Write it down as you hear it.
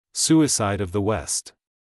Suicide of the West.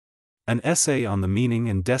 An essay on the meaning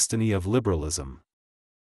and destiny of liberalism.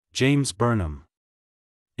 James Burnham.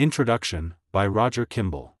 Introduction, by Roger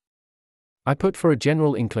Kimball. I put for a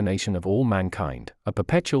general inclination of all mankind, a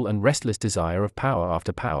perpetual and restless desire of power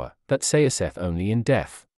after power, that saith only in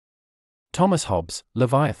death. Thomas Hobbes,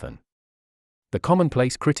 Leviathan. The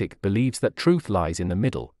commonplace critic believes that truth lies in the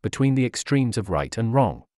middle, between the extremes of right and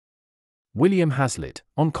wrong. William Hazlitt,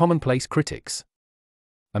 on commonplace critics.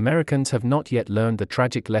 Americans have not yet learned the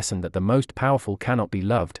tragic lesson that the most powerful cannot be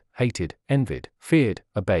loved, hated, envied, feared,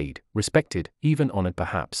 obeyed, respected, even honored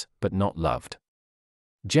perhaps, but not loved.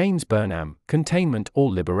 James Burnham, Containment or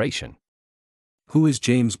Liberation. Who is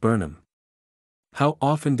James Burnham? How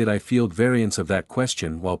often did I field variants of that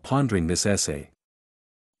question while pondering this essay?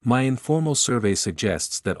 My informal survey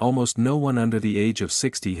suggests that almost no one under the age of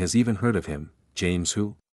 60 has even heard of him. James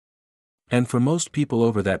who? And for most people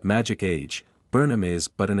over that magic age, Burnham is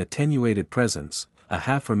but an attenuated presence, a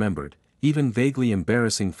half-remembered, even vaguely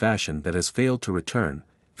embarrassing fashion that has failed to return,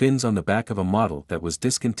 fins on the back of a model that was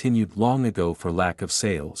discontinued long ago for lack of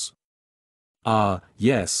sales. Ah,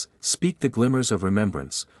 yes, speak the glimmers of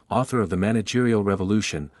remembrance, author of The Managerial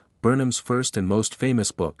Revolution, Burnham's first and most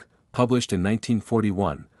famous book, published in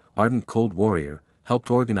 1941, ardent cold warrior, helped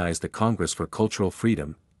organize the Congress for Cultural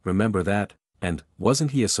Freedom, remember that, and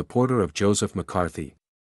wasn't he a supporter of Joseph McCarthy?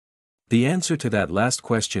 The answer to that last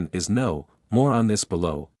question is no, more on this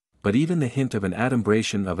below, but even the hint of an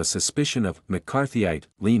adumbration of a suspicion of McCarthyite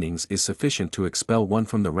leanings is sufficient to expel one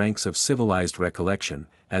from the ranks of civilized recollection,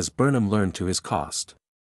 as Burnham learned to his cost.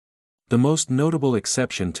 The most notable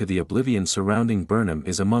exception to the oblivion surrounding Burnham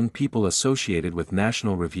is among people associated with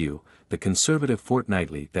National Review, the conservative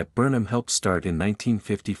fortnightly that Burnham helped start in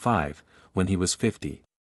 1955, when he was 50.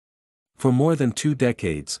 For more than 2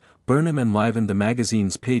 decades, Burnham enlivened the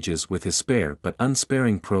magazine's pages with his spare but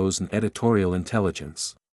unsparing prose and editorial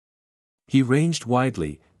intelligence. He ranged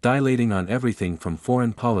widely, dilating on everything from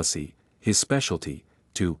foreign policy, his specialty,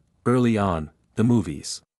 to, early on, the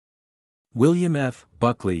movies. William F.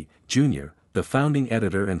 Buckley, Jr., the founding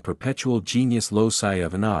editor and perpetual genius loci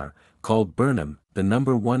of NR, called Burnham the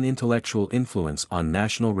 #1 intellectual influence on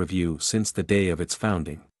National Review since the day of its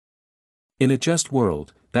founding. In a just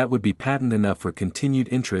world, that would be patent enough for continued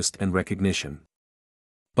interest and recognition.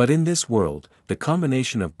 But in this world, the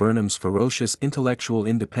combination of Burnham's ferocious intellectual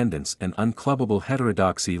independence and unclubbable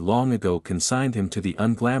heterodoxy long ago consigned him to the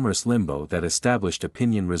unglamorous limbo that established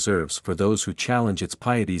opinion reserves for those who challenge its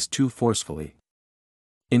pieties too forcefully.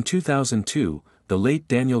 In 2002, the late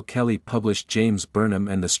Daniel Kelly published James Burnham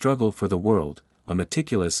and the Struggle for the World, a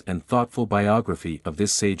meticulous and thoughtful biography of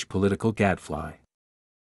this sage political gadfly.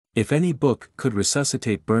 If any book could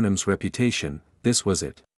resuscitate Burnham's reputation, this was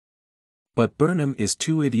it. But Burnham is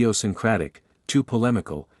too idiosyncratic, too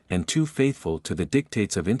polemical, and too faithful to the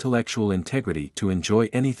dictates of intellectual integrity to enjoy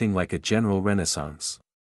anything like a general renaissance.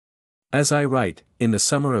 As I write, in the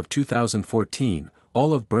summer of 2014,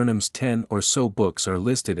 all of Burnham's 10 or so books are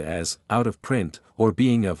listed as out of print or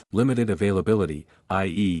being of limited availability,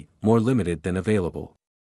 i.e., more limited than available.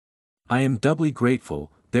 I am doubly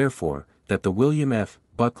grateful, therefore, that the William F.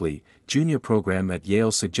 Buckley, Jr. program at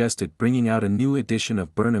Yale suggested bringing out a new edition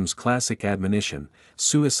of Burnham's classic admonition,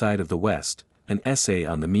 Suicide of the West, an essay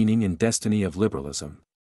on the meaning and destiny of liberalism.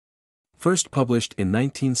 First published in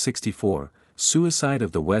 1964, Suicide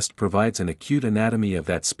of the West provides an acute anatomy of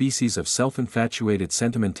that species of self-infatuated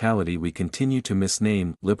sentimentality we continue to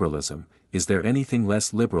misname liberalism. Is there anything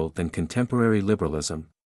less liberal than contemporary liberalism?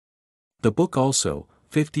 The book also,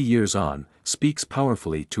 50 years on, speaks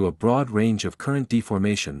powerfully to a broad range of current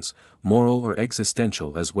deformations, moral or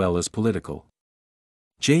existential as well as political.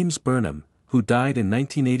 James Burnham, who died in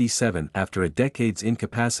 1987 after a decade's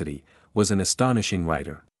incapacity, was an astonishing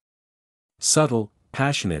writer. Subtle,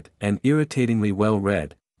 passionate, and irritatingly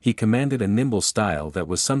well-read, he commanded a nimble style that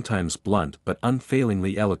was sometimes blunt but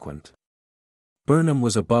unfailingly eloquent. Burnham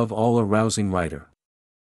was above all a rousing writer.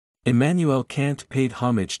 Immanuel Kant paid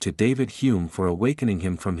homage to David Hume for awakening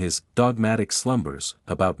him from his dogmatic slumbers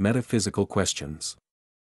about metaphysical questions.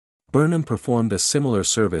 Burnham performed a similar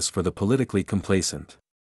service for the politically complacent.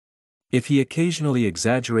 If he occasionally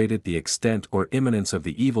exaggerated the extent or imminence of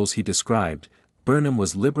the evils he described, Burnham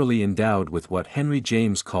was liberally endowed with what Henry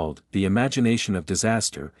James called the imagination of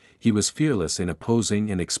disaster. He was fearless in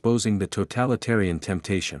opposing and exposing the totalitarian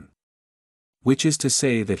temptation. Which is to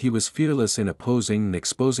say that he was fearless in opposing and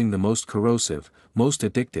exposing the most corrosive, most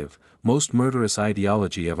addictive, most murderous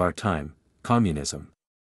ideology of our time, communism.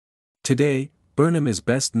 Today, Burnham is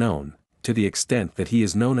best known, to the extent that he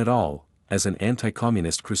is known at all, as an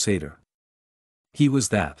anti-communist crusader. He was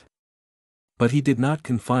that. But he did not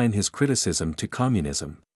confine his criticism to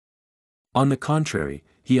communism. On the contrary,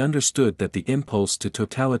 he understood that the impulse to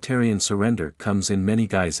totalitarian surrender comes in many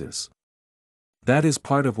guises. That is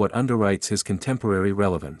part of what underwrites his contemporary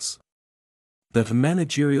relevance. The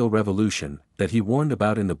managerial revolution, that he warned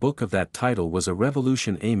about in the book of that title, was a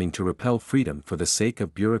revolution aiming to repel freedom for the sake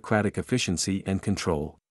of bureaucratic efficiency and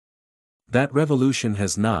control. That revolution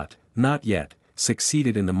has not yet,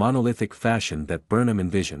 succeeded in the monolithic fashion that Burnham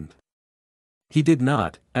envisioned. He did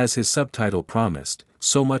not, as his subtitle promised,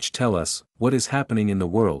 so much tell us what is happening in the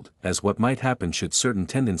world as what might happen should certain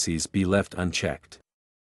tendencies be left unchecked.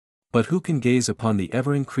 But who can gaze upon the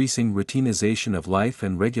ever-increasing routinization of life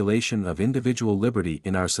and regulation of individual liberty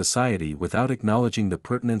in our society without acknowledging the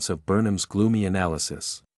pertinence of Burnham's gloomy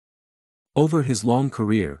analysis? Over his long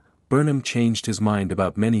career, Burnham changed his mind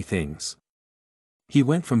about many things. He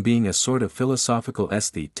went from being a sort of philosophical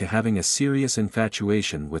aesthete to having a serious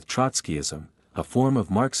infatuation with Trotskyism, a form of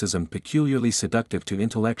Marxism peculiarly seductive to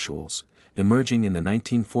intellectuals, emerging in the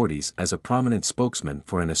 1940s as a prominent spokesman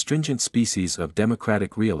for an astringent species of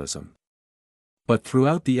democratic realism. But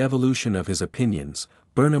throughout the evolution of his opinions,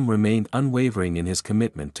 Burnham remained unwavering in his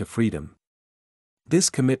commitment to freedom. This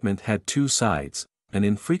commitment had two sides, an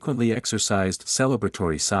infrequently exercised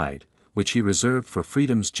celebratory side, which he reserved for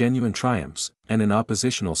freedom's genuine triumphs, and an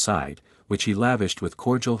oppositional side, which he lavished with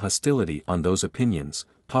cordial hostility on those opinions,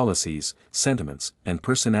 policies, sentiments, and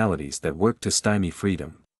personalities that worked to stymie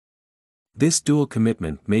freedom. This dual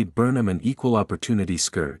commitment made Burnham an equal opportunity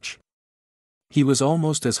scourge. He was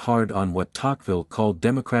almost as hard on what Tocqueville called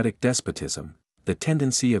democratic despotism, the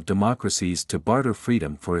tendency of democracies to barter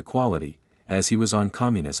freedom for equality, as he was on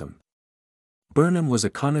communism. Burnham was a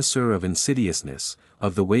connoisseur of insidiousness,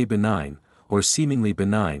 of the way benign, or seemingly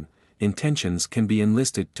benign, intentions can be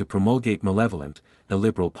enlisted to promulgate malevolent,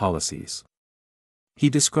 illiberal policies. He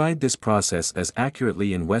described this process as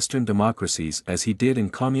accurately in Western democracies as he did in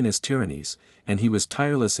communist tyrannies, and he was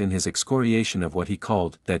tireless in his excoriation of what he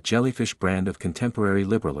called that jellyfish brand of contemporary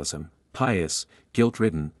liberalism, pious,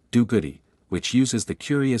 guilt-ridden, do-goody, which uses the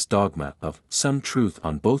curious dogma of some truth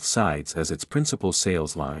on both sides as its principal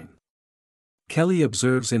sales line. Kelly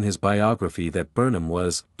observes in his biography that Burnham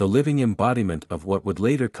was the living embodiment of what would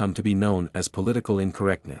later come to be known as political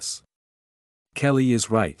incorrectness. Kelly is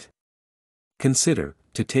right. Consider,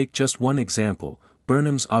 to take just one example,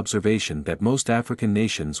 Burnham's observation that most African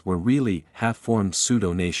nations were really half-formed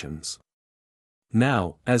pseudo-nations.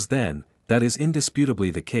 Now, as then, that is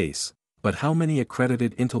indisputably the case, but how many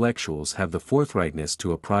accredited intellectuals have the forthrightness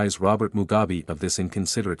to apprise Robert Mugabe of this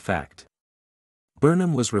inconsiderate fact?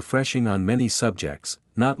 Burnham was refreshing on many subjects,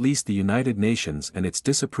 not least the United Nations and its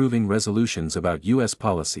disapproving resolutions about U.S.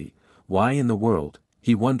 policy. Why in the world,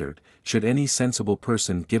 he wondered, should any sensible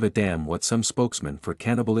person give a damn what some spokesman for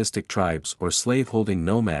cannibalistic tribes or slave-holding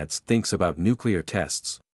nomads thinks about nuclear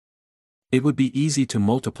tests? It would be easy to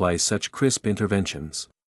multiply such crisp interventions.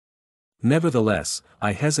 Nevertheless,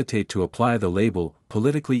 I hesitate to apply the label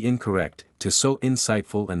politically incorrect to so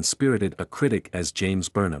insightful and spirited a critic as James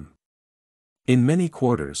Burnham. In many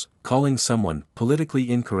quarters, calling someone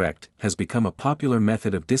politically incorrect has become a popular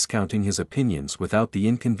method of discounting his opinions without the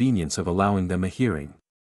inconvenience of allowing them a hearing.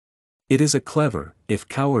 It is a clever, if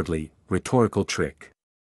cowardly, rhetorical trick.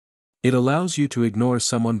 It allows you to ignore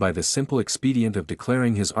someone by the simple expedient of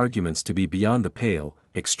declaring his arguments to be beyond the pale,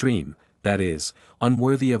 extreme, that is,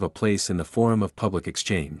 unworthy of a place in the forum of public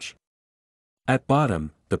exchange. At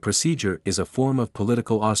bottom, the procedure is a form of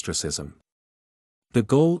political ostracism. The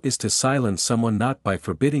goal is to silence someone not by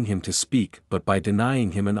forbidding him to speak but by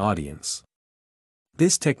denying him an audience.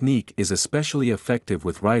 This technique is especially effective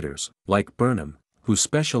with writers, like Burnham, who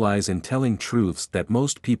specialize in telling truths that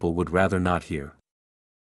most people would rather not hear.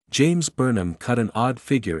 James Burnham cut an odd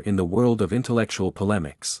figure in the world of intellectual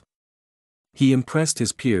polemics. He impressed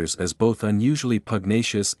his peers as both unusually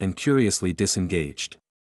pugnacious and curiously disengaged.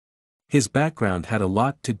 His background had a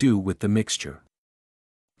lot to do with the mixture.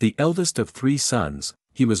 The eldest of three sons,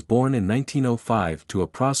 he was born in 1905 to a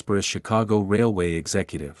prosperous Chicago railway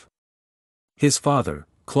executive. His father,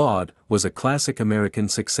 Claude, was a classic American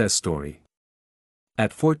success story.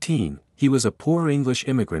 At 14, he was a poor English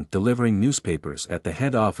immigrant delivering newspapers at the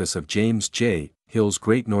head office of James J. Hill's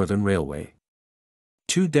Great Northern Railway.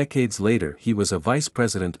 2 decades later he was a vice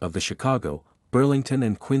president of the Chicago, Burlington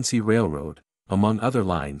and Quincy Railroad, among other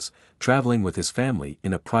lines, traveling with his family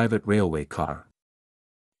in a private railway car.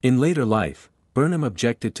 In later life, Burnham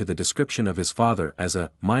objected to the description of his father as a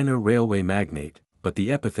minor railway magnate, but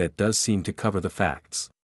the epithet does seem to cover the facts.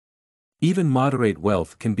 Even moderate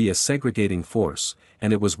wealth can be a segregating force,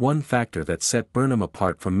 and it was one factor that set Burnham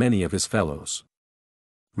apart from many of his fellows.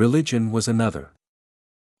 Religion was another.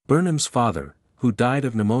 Burnham's father, who died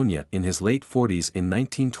of pneumonia in his late 40s in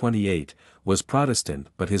 1928, was Protestant,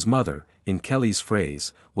 but his mother, in Kelly's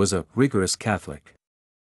phrase, was a rigorous Catholic.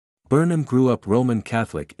 Burnham grew up Roman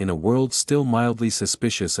Catholic in a world still mildly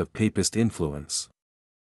suspicious of papist influence.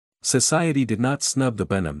 Society did not snub the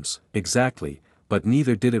Burnhams, exactly, but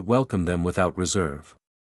neither did it welcome them without reserve.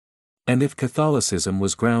 And if Catholicism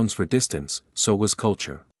was grounds for distance, so was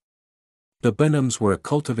culture. The Burnhams were a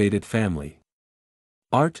cultivated family.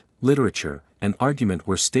 Art, literature, and argument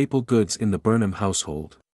were staple goods in the Burnham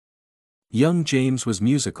household. Young James was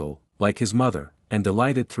musical, like his mother, and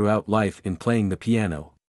delighted throughout life in playing the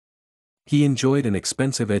piano. He enjoyed an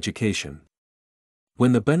expensive education.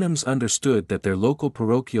 When the Burnhams understood that their local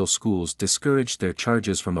parochial schools discouraged their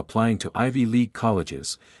charges from applying to Ivy League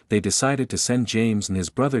colleges, they decided to send James and his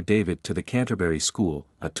brother David to the Canterbury School,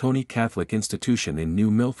 a Tony Catholic institution in New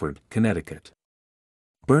Milford, Connecticut.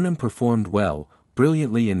 Burnham performed well,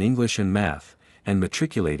 brilliantly in English and math, and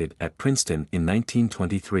matriculated at Princeton in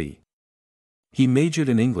 1923. He majored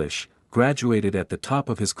in English, graduated at the top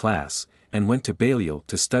of his class, and went to Balliol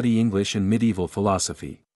to study English and medieval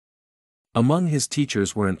philosophy. Among his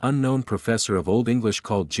teachers were an unknown professor of Old English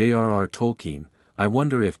called J.R.R. Tolkien. I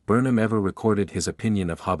wonder if Burnham ever recorded his opinion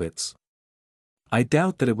of hobbits. I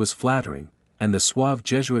doubt that it was flattering, and the suave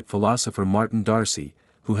Jesuit philosopher Martin Darcy,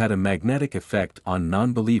 who had a magnetic effect on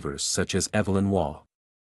non-believers such as Evelyn Waugh.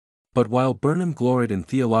 But while Burnham gloried in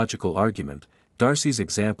theological argument, Darcy's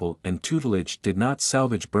example and tutelage did not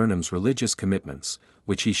salvage Burnham's religious commitments,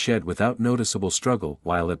 which he shed without noticeable struggle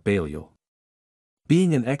while at Balliol.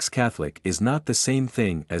 Being an ex-Catholic is not the same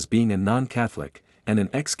thing as being a non-Catholic, and an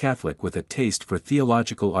ex-Catholic with a taste for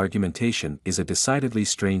theological argumentation is a decidedly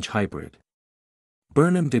strange hybrid.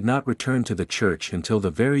 Burnham did not return to the church until the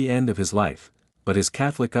very end of his life, but his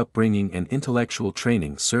Catholic upbringing and intellectual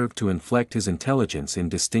training served to inflect his intelligence in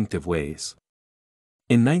distinctive ways.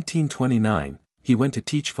 In 1929, he went to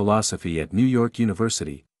teach philosophy at New York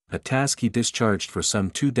University, a task he discharged for some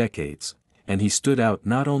 2 decades, and he stood out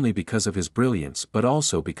not only because of his brilliance but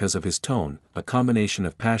also because of his tone, a combination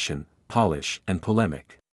of passion, polish, and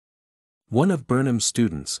polemic. One of Burnham's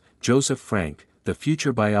students, Joseph Frank, the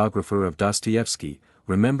future biographer of Dostoevsky,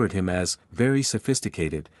 remembered him as very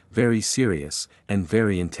sophisticated, very serious, and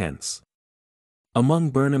very intense. Among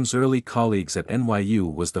Burnham's early colleagues at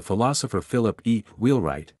NYU was the philosopher Philip E.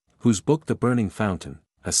 Wheelwright, whose book The Burning Fountain,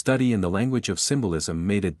 a study in the language of symbolism,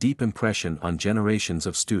 made a deep impression on generations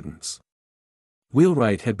of students.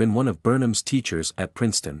 Wheelwright had been one of Burnham's teachers at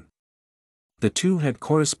Princeton. The two had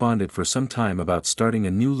corresponded for some time about starting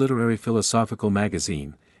a new literary philosophical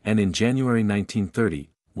magazine, and in January 1930,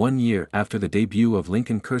 1 year after the debut of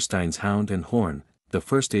Lincoln Kirstein's Hound and Horn, the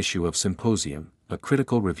first issue of Symposium, a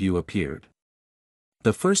critical review appeared.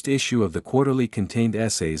 The first issue of the quarterly contained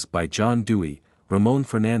essays by John Dewey, Ramon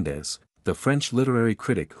Fernandez, the French literary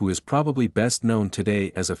critic who is probably best known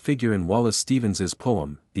today as a figure in Wallace Stevens's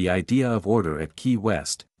poem, The Idea of Order at Key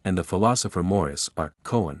West, and the philosopher Morris R.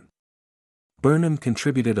 Cohen. Burnham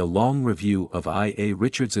contributed a long review of I. A.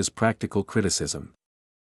 Richards's Practical Criticism.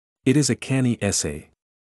 It is a canny essay.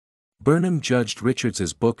 Burnham judged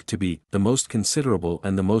Richards's book to be the most considerable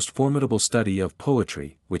and the most formidable study of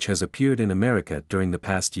poetry which has appeared in America during the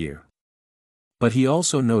past year. But he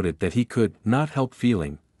also noted that he could not help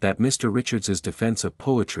feeling that Mr. Richards's defense of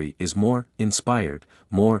poetry is more inspired,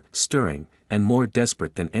 more stirring, and more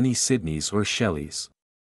desperate than any Sidney's or Shelley's.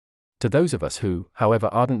 To those of us who, however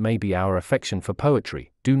ardent may be our affection for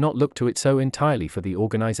poetry, do not look to it so entirely for the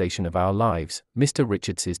organization of our lives, Mr.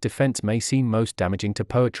 Richards's defense may seem most damaging to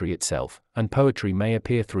poetry itself, and poetry may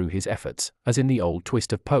appear through his efforts, as in the old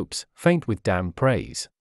twist of Pope's, faint with damned praise.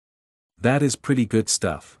 That is pretty good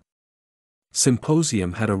stuff.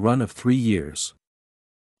 Symposium had a run of 3 years.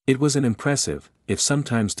 It was an impressive, if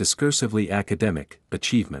sometimes discursively academic,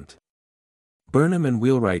 achievement. Burnham and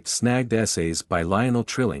Wheelwright snagged essays by Lionel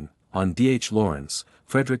Trilling, on D. H. Lawrence,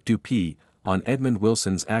 Frederick Dupee, on Edmund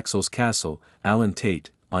Wilson's Axel's Castle, Alan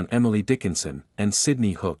Tate, on Emily Dickinson, and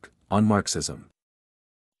Sidney Hook, on Marxism.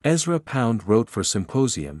 Ezra Pound wrote for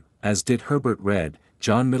Symposium, as did Herbert Read,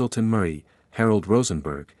 John Middleton Murray, Harold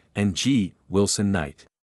Rosenberg, and G. Wilson Knight.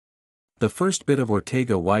 The first bit of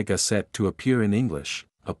Ortega y Gasset to appear in English,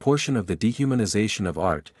 a portion of the dehumanization of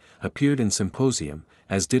art, appeared in Symposium,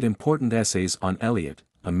 as did important essays on Eliot,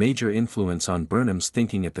 a major influence on Burnham's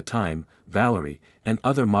thinking at the time, Valery, and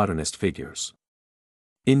other modernist figures.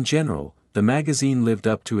 In general, the magazine lived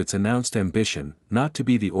up to its announced ambition not to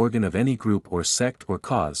be the organ of any group or sect or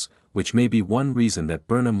cause, which may be one reason that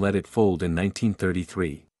Burnham let it fold in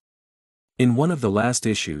 1933. In one of the last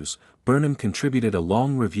issues, Burnham contributed a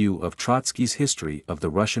long review of Trotsky's history of the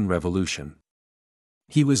Russian Revolution.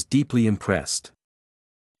 He was deeply impressed.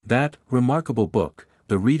 That remarkable book,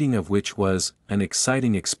 the reading of which was an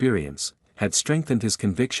exciting experience, had strengthened his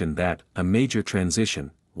conviction that a major transition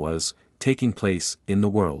was taking place in the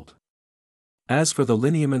world. As for the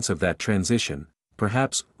lineaments of that transition,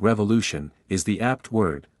 perhaps revolution is the apt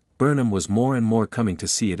word. Burnham was more and more coming to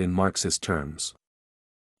see it in Marxist terms.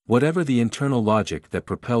 Whatever the internal logic that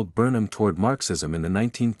propelled Burnham toward Marxism in the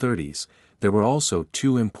 1930s, there were also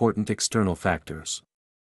two important external factors.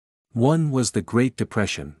 One was the Great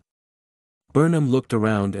Depression. Burnham looked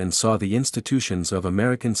around and saw the institutions of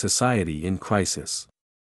American society in crisis.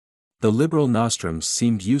 The liberal nostrums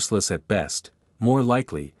seemed useless at best, more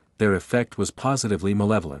likely, their effect was positively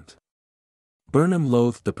malevolent. Burnham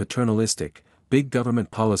loathed the paternalistic, big government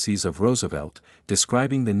policies of Roosevelt,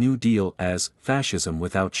 describing the New Deal as fascism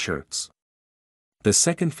without shirts. The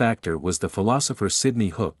second factor was the philosopher Sidney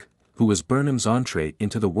Hook, who was Burnham's entree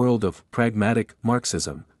into the world of pragmatic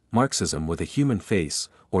Marxism, Marxism with a human face,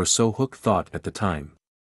 or so Hook thought at the time.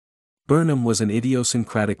 Burnham was an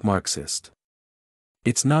idiosyncratic Marxist.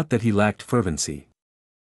 It's not that he lacked fervency.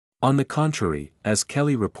 On the contrary, as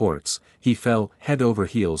Kelly reports, he fell head over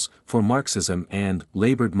heels for Marxism and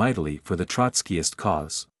labored mightily for the Trotskyist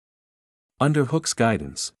cause. Under Hook's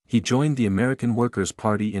guidance, he joined the American Workers'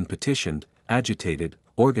 Party and petitioned, agitated,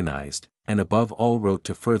 organized, and above all wrote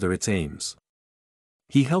to further its aims.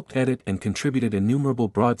 He helped edit and contributed innumerable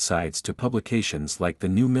broadsides to publications like the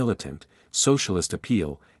New Militant, Socialist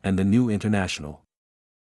Appeal, and the New International.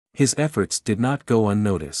 His efforts did not go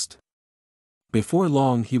unnoticed. Before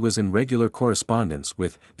long he was in regular correspondence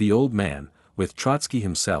with the old man, with Trotsky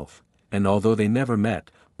himself, and although they never met,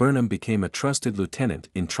 Burnham became a trusted lieutenant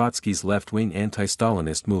in Trotsky's left-wing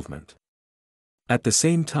anti-Stalinist movement. At the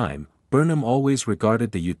same time, Burnham always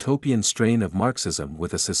regarded the utopian strain of Marxism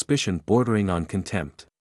with a suspicion bordering on contempt.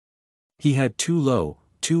 He had too low,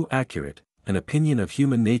 too accurate, an opinion of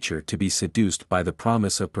human nature to be seduced by the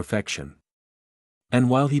promise of perfection. And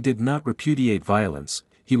while he did not repudiate violence,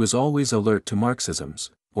 he was always alert to Marxism's,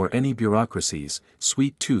 or any bureaucracy's,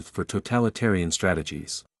 sweet tooth for totalitarian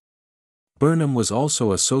strategies. Burnham was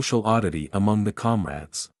also a social oddity among the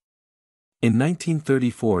comrades. In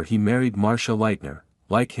 1934 he married Marcia Leitner,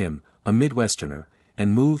 like him, a Midwesterner,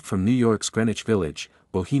 and moved from New York's Greenwich Village,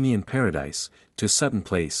 Bohemian paradise, to Sutton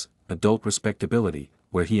Place, adult respectability,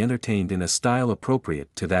 where he entertained in a style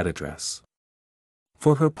appropriate to that address.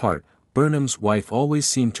 For her part, Burnham's wife always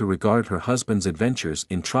seemed to regard her husband's adventures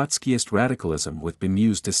in Trotskyist radicalism with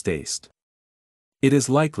bemused distaste. It is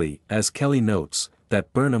likely, as Kelly notes,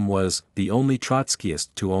 that Burnham was the only Trotskyist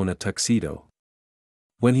to own a tuxedo.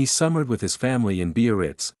 When he summered with his family in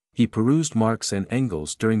Biarritz, he perused Marx and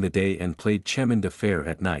Engels during the day and played chemin de fer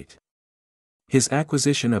at night. His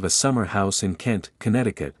acquisition of a summer house in Kent,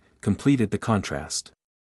 Connecticut, completed the contrast.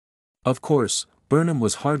 Of course, Burnham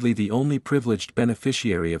was hardly the only privileged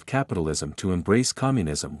beneficiary of capitalism to embrace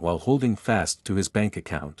communism while holding fast to his bank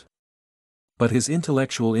account. But his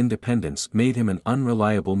intellectual independence made him an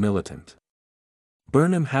unreliable militant.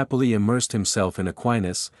 Burnham happily immersed himself in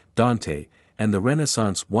Aquinas, Dante, and the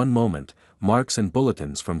Renaissance one moment, Marx and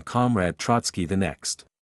bulletins from Comrade Trotsky the next.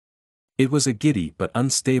 It was a giddy but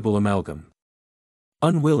unstable amalgam.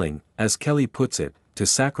 Unwilling, as Kelly puts it, to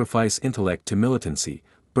sacrifice intellect to militancy,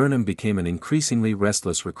 Burnham became an increasingly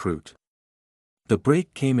restless recruit. The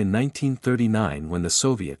break came in 1939 when the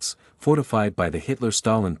Soviets, fortified by the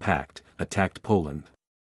Hitler-Stalin Pact, attacked Poland.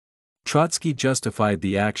 Trotsky justified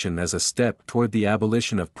the action as a step toward the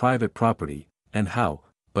abolition of private property, and how,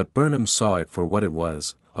 but Burnham saw it for what it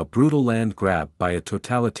was, a brutal land grab by a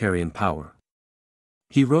totalitarian power.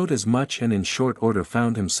 He wrote as much and in short order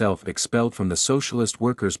found himself expelled from the Socialist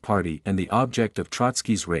Workers' Party and the object of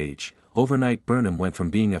Trotsky's rage. Overnight Burnham went from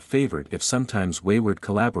being a favorite if sometimes wayward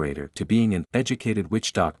collaborator to being an educated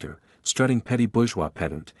witch doctor, strutting petty bourgeois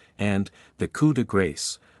pedant, and, the coup de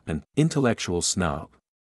grace, an intellectual snob.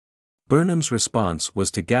 Burnham's response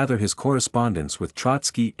was to gather his correspondence with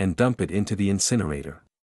Trotsky and dump it into the incinerator.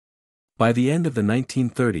 By the end of the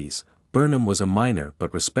 1930s, Burnham was a minor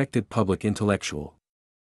but respected public intellectual.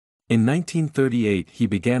 In 1938 he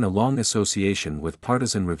began a long association with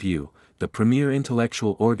Partisan Review, the premier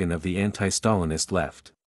intellectual organ of the anti-Stalinist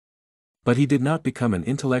left. But he did not become an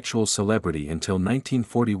intellectual celebrity until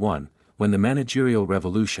 1941, when The Managerial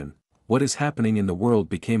Revolution, What is Happening in the World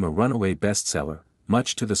became a runaway bestseller,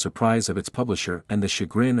 much to the surprise of its publisher and the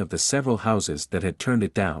chagrin of the several houses that had turned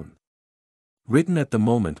it down. Written at the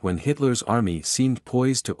moment when Hitler's army seemed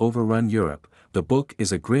poised to overrun Europe, the book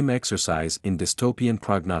is a grim exercise in dystopian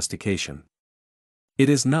prognostication. It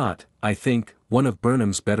is not, I think, one of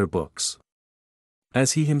Burnham's better books.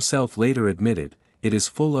 As he himself later admitted, it is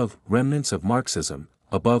full of remnants of Marxism,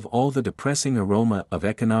 above all the depressing aroma of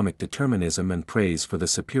economic determinism and praise for the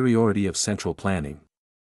superiority of central planning.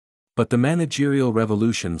 But The Managerial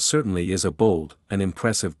Revolution certainly is a bold and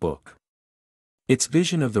impressive book. Its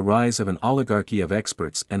vision of the rise of an oligarchy of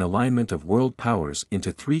experts and alignment of world powers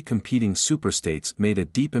into three competing superstates made a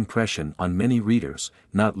deep impression on many readers,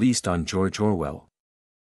 not least on George Orwell.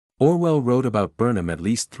 Orwell wrote about Burnham at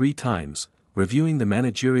least 3 times, reviewing the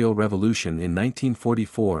managerial revolution in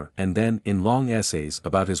 1944 and then in long essays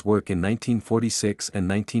about his work in 1946 and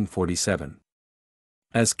 1947.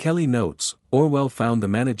 As Kelly notes, Orwell found the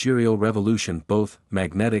managerial revolution both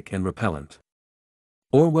magnetic and repellent.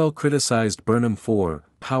 Orwell criticized Burnham for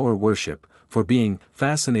power worship, for being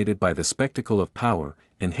fascinated by the spectacle of power,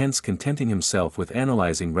 and hence contenting himself with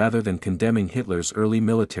analyzing rather than condemning Hitler's early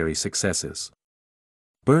military successes.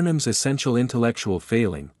 Burnham's essential intellectual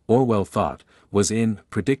failing, Orwell thought, was in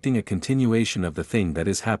predicting a continuation of the thing that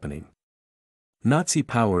is happening. Nazi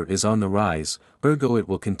power is on the rise, ergo it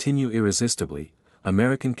will continue irresistibly.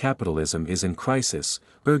 American capitalism is in crisis,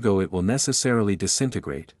 ergo it will necessarily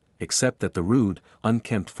disintegrate, except that the rude,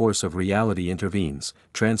 unkempt force of reality intervenes,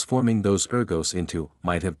 transforming those ergos into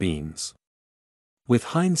might-have-beens. With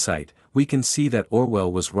hindsight, we can see that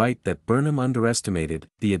Orwell was right, that Burnham underestimated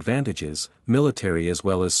the advantages, military as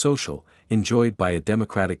well as social, enjoyed by a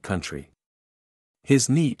democratic country. His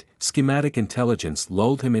neat, schematic intelligence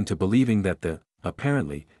lulled him into believing that the,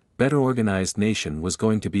 apparently, better organized nation was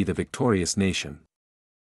going to be the victorious nation.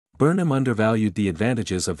 Burnham undervalued the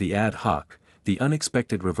advantages of the ad hoc, the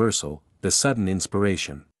unexpected reversal, the sudden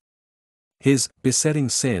inspiration. His besetting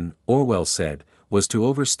sin, Orwell said, was to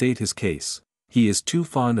overstate his case. He is too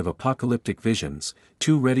fond of apocalyptic visions,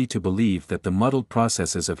 too ready to believe that the muddled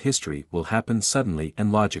processes of history will happen suddenly and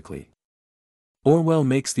logically. Orwell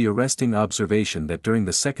makes the arresting observation that during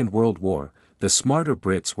the Second World War, the smarter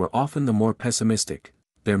Brits were often the more pessimistic,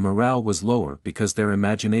 their morale was lower because their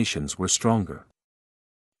imaginations were stronger.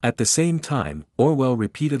 At the same time, Orwell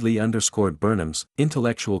repeatedly underscored Burnham's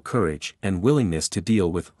intellectual courage and willingness to deal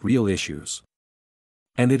with real issues.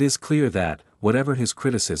 And it is clear that, whatever his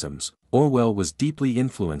criticisms, Orwell was deeply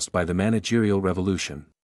influenced by the managerial revolution.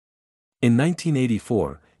 In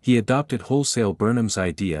 1984, he adopted wholesale Burnham's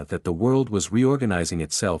idea that the world was reorganizing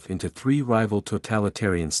itself into 3 rival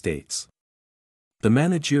totalitarian states. The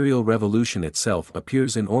managerial revolution itself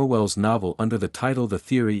appears in Orwell's novel under the title The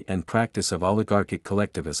Theory and Practice of Oligarchic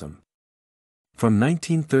Collectivism. From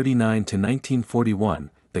 1939 to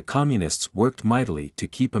 1941, the communists worked mightily to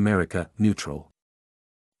keep America neutral.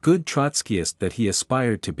 Good Trotskyist that he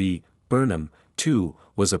aspired to be, Burnham, too,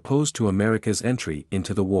 was opposed to America's entry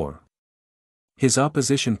into the war. His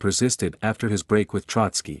opposition persisted after his break with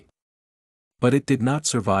Trotsky. But it did not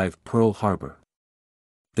survive Pearl Harbor.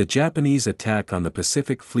 The Japanese attack on the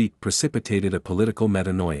Pacific Fleet precipitated a political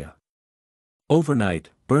metanoia. Overnight,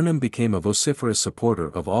 Burnham became a vociferous supporter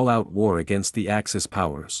of all-out war against the Axis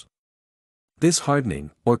powers. This hardening,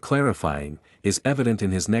 or clarifying, is evident in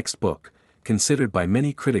his next book, considered by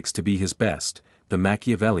many critics to be his best, The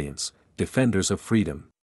Machiavellians, Defenders of Freedom.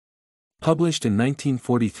 Published in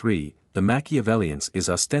 1943, The Machiavellians is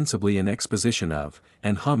ostensibly an exposition of,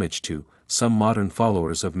 and homage to, some modern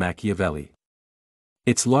followers of Machiavelli.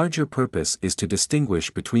 Its larger purpose is to distinguish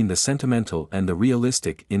between the sentimental and the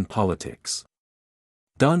realistic in politics.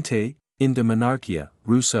 Dante, in De Monarchia,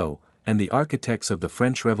 Rousseau, and the architects of the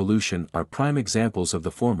French Revolution are prime examples of the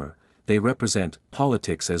former. They represent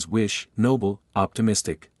politics as wish, noble,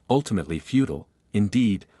 optimistic, ultimately futile,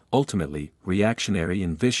 indeed, ultimately reactionary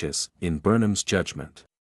and vicious, in Burnham's judgment.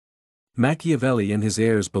 Machiavelli and his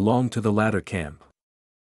heirs belonged to the latter camp.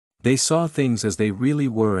 They saw things as they really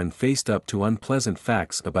were and faced up to unpleasant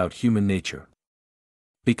facts about human nature.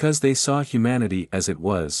 Because they saw humanity as it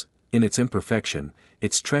was, in its imperfection,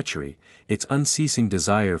 its treachery, its unceasing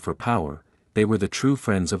desire for power, they were the true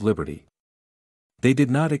friends of liberty. They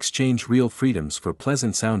did not exchange real freedoms for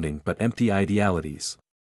pleasant-sounding but empty idealities.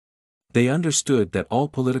 They understood that all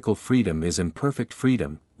political freedom is imperfect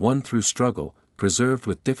freedom, won through struggle, preserved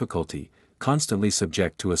with difficulty, constantly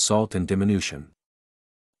subject to assault and diminution.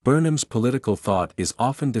 Burnham's political thought is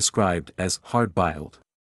often described as hard-boiled.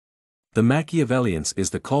 The Machiavellians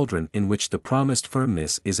is the cauldron in which the promised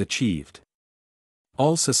firmness is achieved.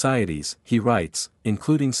 All societies, he writes,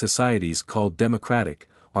 including societies called democratic,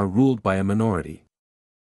 are ruled by a minority.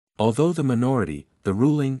 Although the minority, the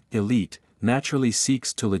ruling elite, naturally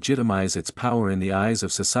seeks to legitimize its power in the eyes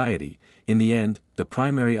of society. In the end, the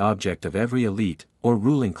primary object of every elite, or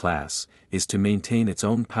ruling class, is to maintain its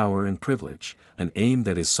own power and privilege, an aim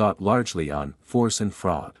that is sought largely on force and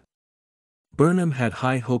fraud. Burnham had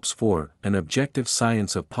high hopes for an objective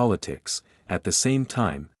science of politics. At the same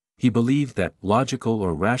time, he believed that logical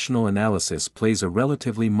or rational analysis plays a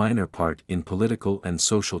relatively minor part in political and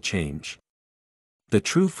social change. The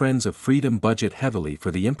true friends of freedom budget heavily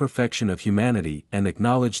for the imperfection of humanity and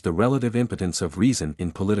acknowledge the relative impotence of reason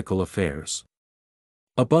in political affairs.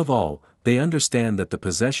 Above all, they understand that the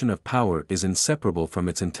possession of power is inseparable from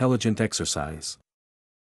its intelligent exercise.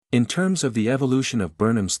 In terms of the evolution of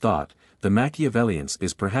Burnham's thought, the Machiavellians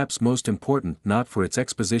is perhaps most important not for its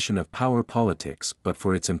exposition of power politics but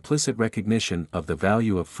for its implicit recognition of the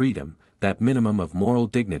value of freedom, that minimum of moral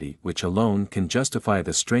dignity which alone can justify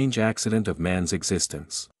the strange accident of man's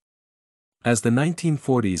existence. As the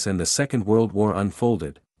 1940s and the Second World War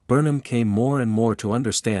unfolded, Burnham came more and more to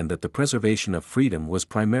understand that the preservation of freedom was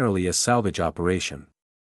primarily a salvage operation.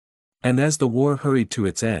 And as the war hurried to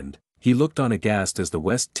its end, he looked on aghast as the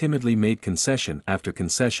West timidly made concession after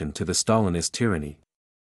concession to the Stalinist tyranny.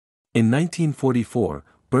 In 1944,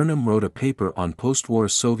 Burnham wrote a paper on post-war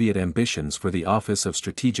Soviet ambitions for the Office of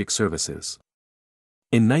Strategic Services.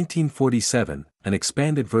 In 1947, an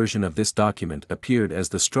expanded version of this document appeared as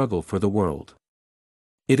The Struggle for the World.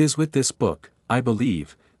 It is with this book, I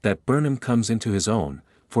believe, that Burnham comes into his own,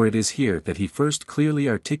 for it is here that he first clearly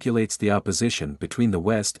articulates the opposition between the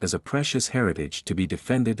West as a precious heritage to be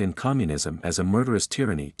defended and communism as a murderous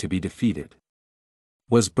tyranny to be defeated.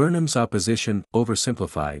 Was Burnham's opposition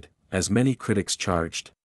oversimplified, as many critics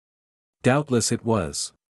charged? Doubtless it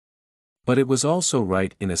was. But it was also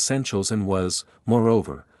right in essentials and was,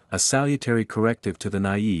 moreover, a salutary corrective to the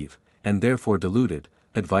naive, and therefore deluded,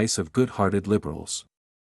 advice of good-hearted liberals.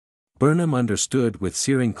 Burnham understood with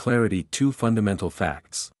searing clarity two fundamental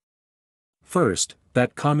facts. First,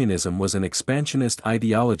 that communism was an expansionist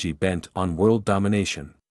ideology bent on world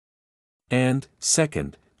domination. And,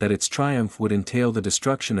 second, that its triumph would entail the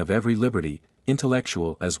destruction of every liberty,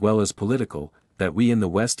 intellectual as well as political, that we in the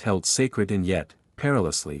West held sacred and yet,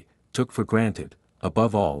 perilously, took for granted,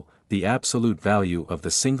 above all, the absolute value of the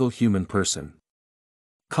single human person.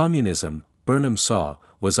 Communism, Burnham saw,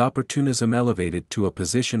 was opportunism elevated to a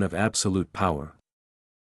position of absolute power.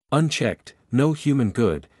 Unchecked, no human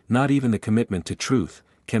good, not even the commitment to truth,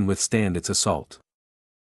 can withstand its assault.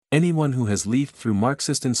 Anyone who has leafed through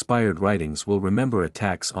Marxist-inspired writings will remember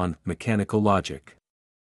attacks on mechanical logic.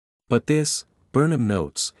 But this, Burnham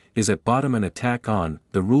notes, is at bottom an attack on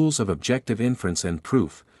the rules of objective inference and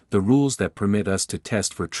proof, the rules that permit us to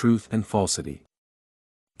test for truth and falsity.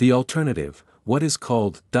 The alternative, what is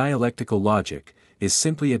called dialectical logic, is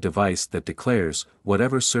simply a device that declares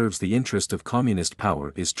whatever serves the interest of communist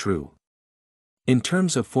power is true. In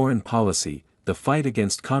terms of foreign policy, the fight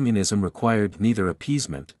against communism required neither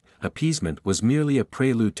appeasement was merely a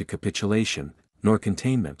prelude to capitulation, nor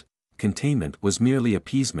containment was merely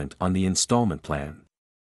appeasement on the installment plan.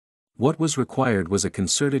 What was required was a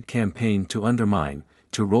concerted campaign to undermine,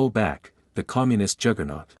 to roll back, the communist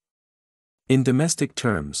juggernaut. In domestic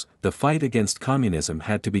terms, the fight against communism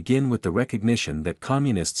had to begin with the recognition that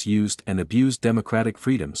communists used and abused democratic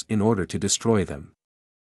freedoms in order to destroy them.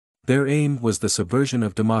 Their aim was the subversion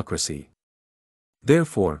of democracy.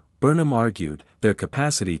 Therefore, Burnham argued, their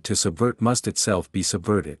capacity to subvert must itself be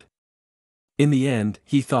subverted. In the end,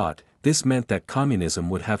 he thought, this meant that communism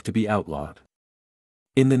would have to be outlawed.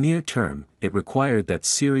 In the near term, it required that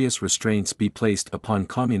serious restraints be placed upon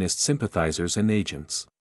communist sympathizers and agents.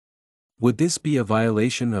 Would this be a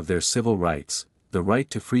violation of their civil rights, the right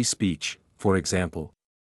to free speech, for example?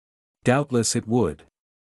 Doubtless it would.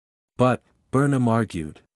 But, Burnham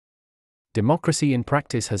argued, democracy in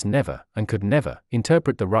practice has never, and could never,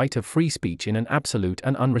 interpret the right of free speech in an absolute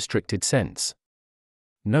and unrestricted sense.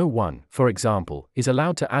 No one, for example, is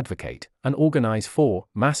allowed to advocate and organize for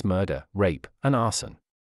mass murder, rape, and arson.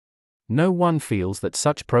 No one feels that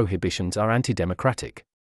such prohibitions are anti-democratic.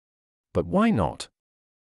 But why not?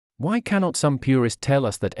 Why cannot some purist tell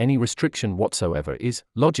us that any restriction whatsoever is,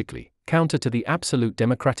 logically, counter to the absolute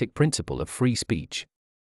democratic principle of free speech?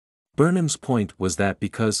 Burnham's point was that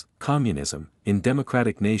because communism, in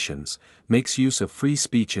democratic nations, makes use of free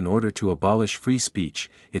speech in order to abolish free speech,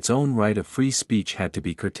 its own right of free speech had to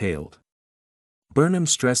be curtailed. Burnham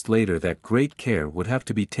stressed later that great care would have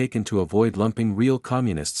to be taken to avoid lumping real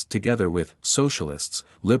communists together with socialists,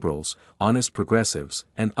 liberals, honest progressives,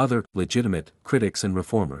 and other legitimate critics and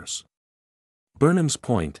reformers. Burnham's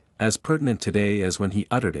point, as pertinent today as when he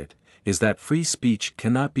uttered it, is that free speech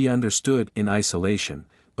cannot be understood in isolation,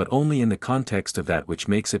 but only in the context of that which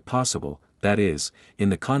makes it possible, that is, in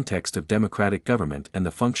the context of democratic government and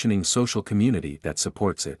the functioning social community that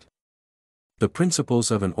supports it. The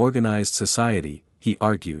principles of an organized society, he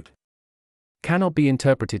argued, cannot be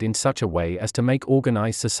interpreted in such a way as to make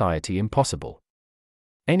organized society impossible.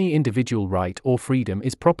 Any individual right or freedom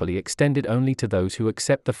is properly extended only to those who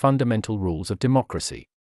accept the fundamental rules of democracy.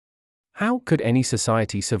 How could any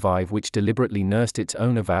society survive which deliberately nursed its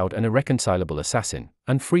own avowed and irreconcilable assassin,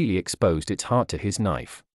 and freely exposed its heart to his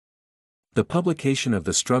knife? The publication of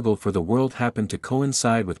The Struggle for the World happened to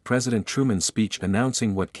coincide with President Truman's speech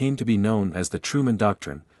announcing what came to be known as the Truman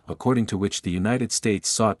Doctrine, according to which the United States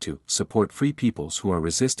sought to support free peoples who are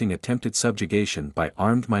resisting attempted subjugation by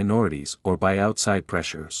armed minorities or by outside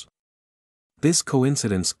pressures. This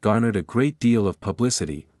coincidence garnered a great deal of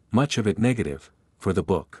publicity, much of it negative, for the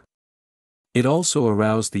book. It also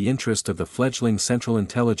aroused the interest of the fledgling Central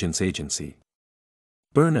Intelligence Agency.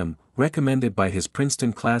 Burnham, recommended by his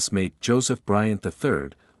Princeton classmate Joseph Bryant III,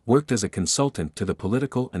 worked as a consultant to the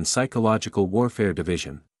Political and Psychological Warfare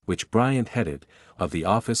Division, which Bryant headed, of the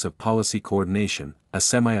Office of Policy Coordination, a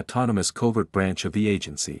semi-autonomous covert branch of the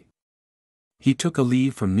agency. He took a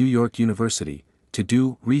leave from New York University, to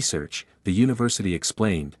do research, the university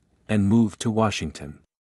explained, and moved to Washington.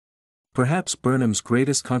 Perhaps Burnham's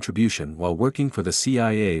greatest contribution while working for the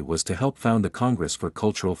CIA was to help found the Congress for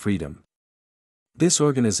Cultural Freedom. This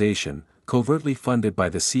organization, covertly funded by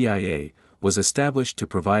the CIA, was established to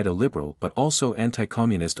provide a liberal but also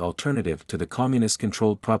anti-communist alternative to the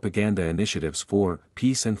communist-controlled propaganda initiatives for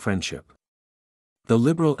peace and friendship. The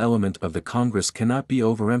liberal element of the Congress cannot be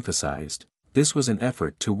overemphasized. This was an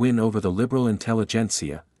effort to win over the liberal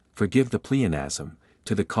intelligentsia, forgive the pleonasm,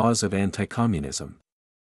 to the cause of anti-communism.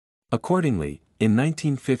 Accordingly, in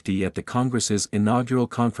 1950 at the Congress's inaugural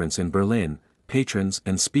conference in Berlin, patrons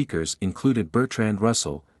and speakers included Bertrand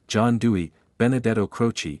Russell, John Dewey, Benedetto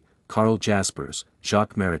Croce, Carl Jaspers,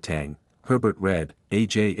 Jacques Maritain, Herbert Read,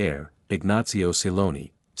 A.J. Ayer, Ignazio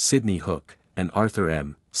Siloni, Sidney Hook, and Arthur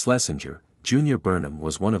M. Schlesinger. Jr. Burnham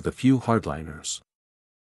was one of the few hardliners.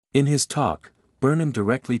 In his talk, Burnham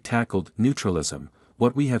directly tackled neutralism,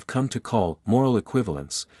 what we have come to call moral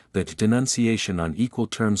equivalence, the denunciation on equal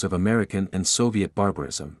terms of American and Soviet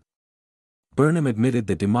barbarism. Burnham admitted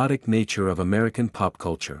the demotic nature of American pop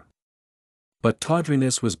culture. But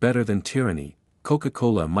tawdriness was better than tyranny.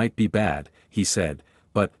 Coca-Cola might be bad, he said,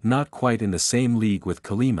 but not quite in the same league with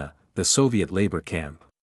Kolyma, the Soviet labor camp.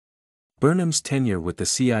 Burnham's tenure with the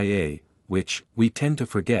CIA, which, we tend to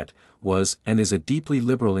forget, was and is a deeply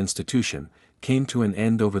liberal institution, came to an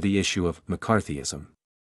end over the issue of McCarthyism.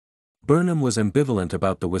 Burnham was ambivalent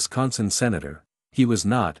about the Wisconsin senator. He was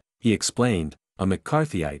not, he explained, a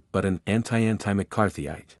McCarthyite but an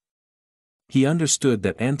anti-McCarthyite. He understood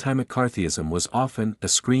that anti-McCarthyism was often a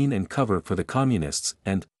screen and cover for the communists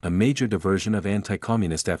and a major diversion of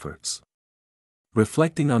anti-communist efforts.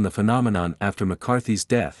 Reflecting on the phenomenon after McCarthy's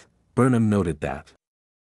death, Burnham noted that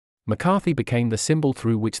McCarthy became the symbol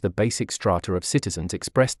through which the basic strata of citizens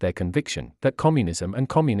expressed their conviction that communism and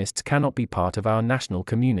communists cannot be part of our national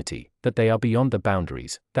community, that they are beyond the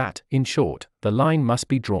boundaries, that, in short, the line must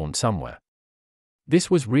be drawn somewhere.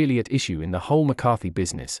 This was really at issue in the whole McCarthy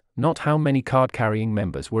business, not how many card-carrying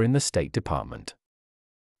members were in the State Department.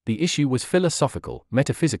 The issue was philosophical,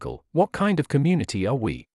 metaphysical: what kind of community are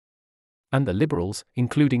we? And the liberals,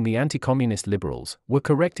 including the anti-communist liberals, were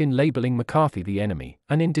correct in labeling McCarthy the enemy,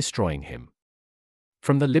 and in destroying him.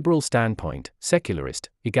 From the liberal standpoint, secularist,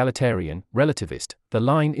 egalitarian, relativist, the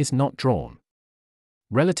line is not drawn.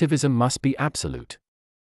 Relativism must be absolute.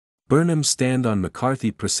 Burnham's stand on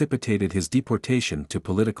McCarthy precipitated his deportation to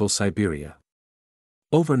political Siberia.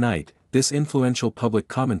 Overnight, this influential public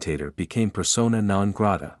commentator became persona non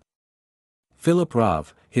grata. Philip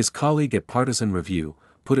Rov, his colleague at Partisan Review,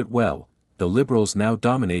 put it well: the liberals now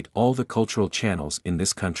dominate all the cultural channels in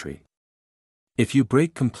this country. If you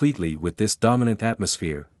break completely with this dominant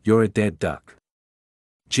atmosphere, you're a dead duck.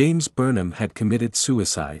 James Burnham had committed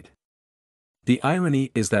suicide. The irony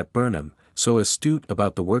is that Burnham, so astute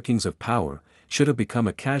about the workings of power, should have become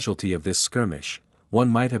a casualty of this skirmish. One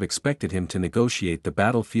might have expected him to negotiate the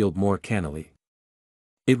battlefield more cannily.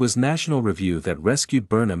 It was National Review that rescued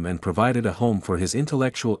Burnham and provided a home for his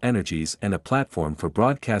intellectual energies and a platform for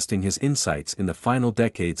broadcasting his insights in the final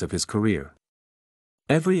decades of his career.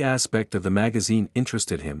 Every aspect of the magazine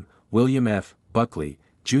interested him, William F. Buckley,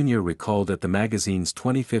 Jr. recalled at the magazine's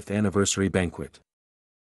 25th anniversary banquet.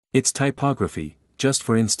 Its typography, just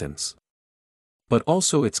for instance. But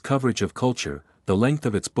also its coverage of culture, the length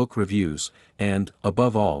of its book reviews, and,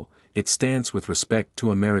 above all, its stance with respect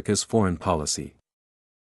to America's foreign policy.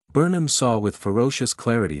 Burnham saw with ferocious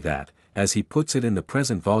clarity that, as he puts it in the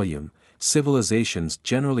present volume, civilizations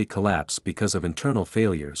generally collapse because of internal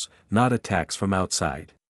failures, not attacks from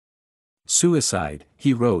outside. Suicide,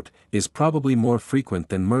 he wrote, is probably more frequent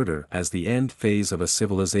than murder as the end phase of a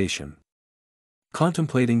civilization.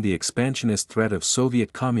 Contemplating the expansionist threat of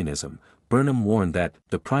Soviet communism, Burnham warned that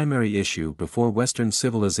the primary issue before Western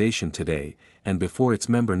civilization today, and before its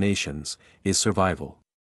member nations, is survival.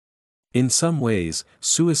 In some ways,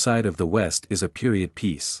 suicide of the West is a period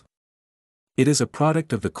piece. It is a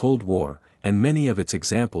product of the Cold War, and many of its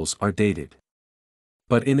examples are dated.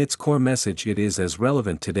 But in its core message it is as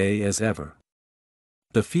relevant today as ever.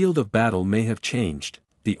 The field of battle may have changed,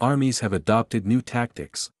 the armies have adopted new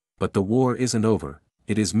tactics, but the war isn't over,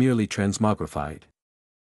 it is merely transmogrified.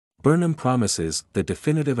 Burnham promises the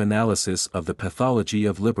definitive analysis of the pathology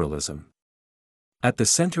of liberalism. At the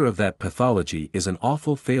center of that pathology is an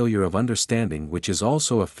awful failure of understanding, which is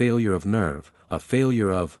also a failure of nerve, a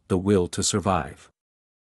failure of the will to survive.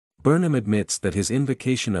 Burnham admits that his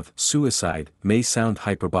invocation of suicide may sound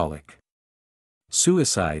hyperbolic.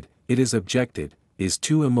 Suicide, it is objected, is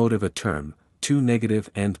too emotive a term, too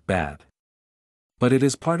negative and bad. But it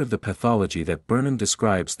is part of the pathology that Burnham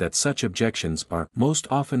describes that such objections are most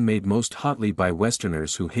often made most hotly by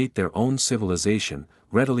Westerners who hate their own civilization,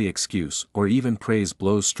 readily excuse or even praise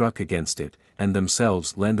blows struck against it, and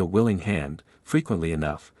themselves lend a willing hand, frequently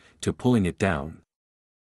enough, to pulling it down.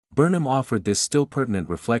 Burnham offered this still pertinent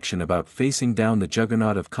reflection about facing down the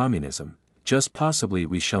juggernaut of communism: just possibly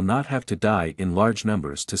we shall not have to die in large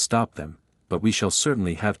numbers to stop them, but we shall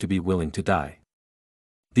certainly have to be willing to die.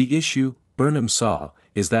 The issue, Burnham saw,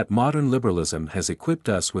 is that modern liberalism has equipped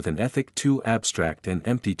us with an ethic too abstract and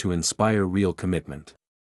empty to inspire real commitment.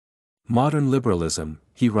 Modern liberalism,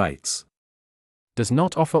 he writes, does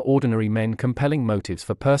not offer ordinary men compelling motives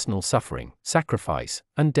for personal suffering, sacrifice,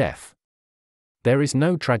 and death. There is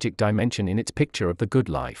no tragic dimension in its picture of the good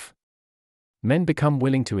life. Men become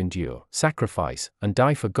willing to endure, sacrifice, and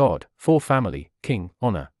die for God, for family, king,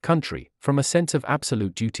 honor, country, from a sense of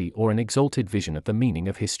absolute duty or an exalted vision of the meaning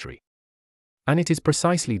of history. And it is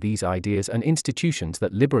precisely these ideas and institutions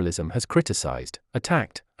that liberalism has criticized,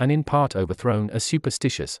 attacked, and in part overthrown as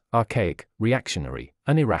superstitious, archaic, reactionary,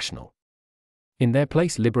 and irrational. In their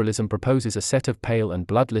place, liberalism proposes a set of pale and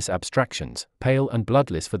bloodless abstractions, pale and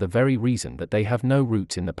bloodless for the very reason that they have no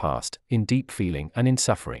roots in the past, in deep feeling and in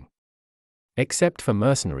suffering. Except for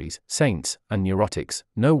mercenaries, saints, and neurotics,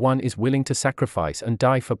 no one is willing to sacrifice and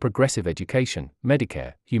die for progressive education,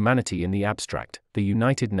 Medicare, humanity in the abstract, the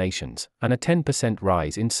United Nations, and a 10%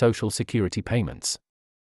 rise in social security payments.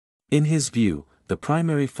 In his view, the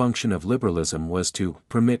primary function of liberalism was to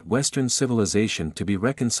permit Western civilization to be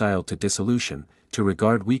reconciled to dissolution, to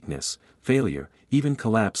regard weakness, failure, even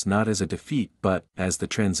collapse not as a defeat but as the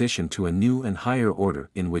transition to a new and higher order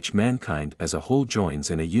in which mankind as a whole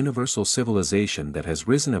joins in a universal civilization that has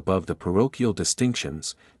risen above the parochial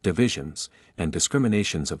distinctions, divisions, and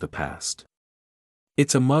discriminations of the past.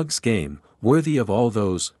 It's a mug's game, worthy of all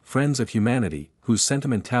those friends of humanity whose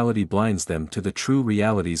sentimentality blinds them to the true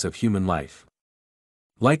realities of human life.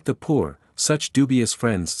 Like the poor, such dubious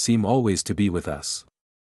friends seem always to be with us.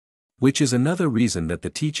 Which is another reason that the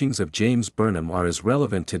teachings of James Burnham are as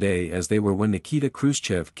relevant today as they were when Nikita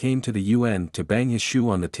Khrushchev came to the UN to bang his shoe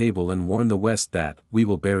on the table and warn the West that, "We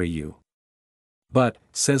will bury you." But,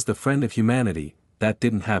 says the friend of humanity, that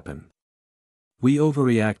didn't happen. We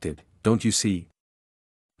overreacted, don't you see?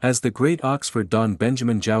 As the great Oxford Don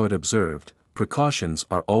Benjamin Jowett observed, precautions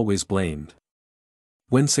are always blamed.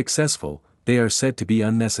 When successful, they are said to be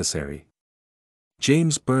unnecessary.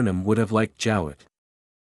 James Burnham would have liked Jowett.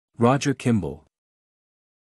 Roger Kimball.